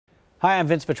Hi, I'm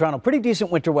Vince Petrano. Pretty decent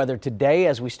winter weather today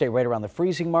as we stay right around the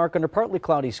freezing mark under partly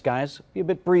cloudy skies. Be a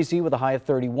bit breezy with a high of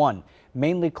 31.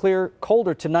 Mainly clear,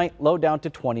 colder tonight, low down to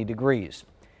 20 degrees.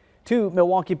 Two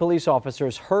Milwaukee police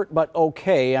officers hurt but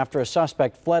okay after a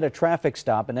suspect fled a traffic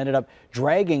stop and ended up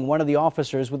dragging one of the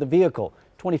officers with a vehicle.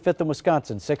 25th in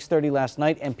Wisconsin, 6:30 last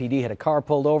night, MPD had a car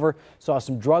pulled over, saw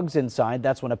some drugs inside.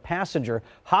 That's when a passenger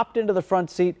hopped into the front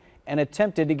seat and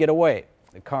attempted to get away.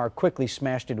 The car quickly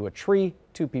smashed into a tree.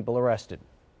 2 people arrested.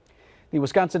 The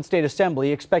Wisconsin State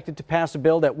Assembly expected to pass a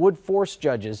bill that would force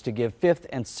judges to give 5th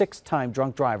and 6th-time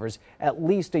drunk drivers at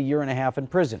least a year and a half in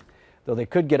prison. Though they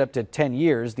could get up to 10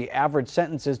 years, the average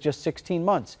sentence is just 16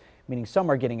 months, meaning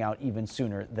some are getting out even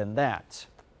sooner than that.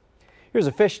 Here's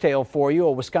a fish tale for you.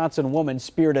 A Wisconsin woman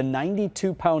speared a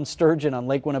 92-pound sturgeon on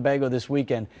Lake Winnebago this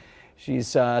weekend. She's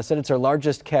said it's her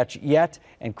largest catch yet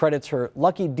and credits her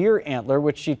lucky deer antler,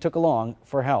 which she took along,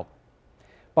 for help.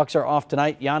 Bucks are off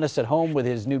tonight. Giannis at home with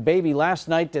his new baby last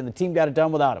night, and the team got it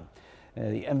done without him.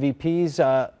 The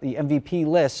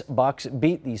MVP-less Bucks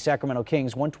beat the Sacramento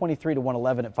Kings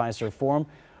 123-111 at Fiserv Forum.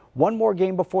 One more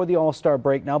game before the All-Star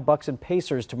break now. Bucks and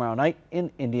Pacers tomorrow night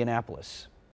in Indianapolis.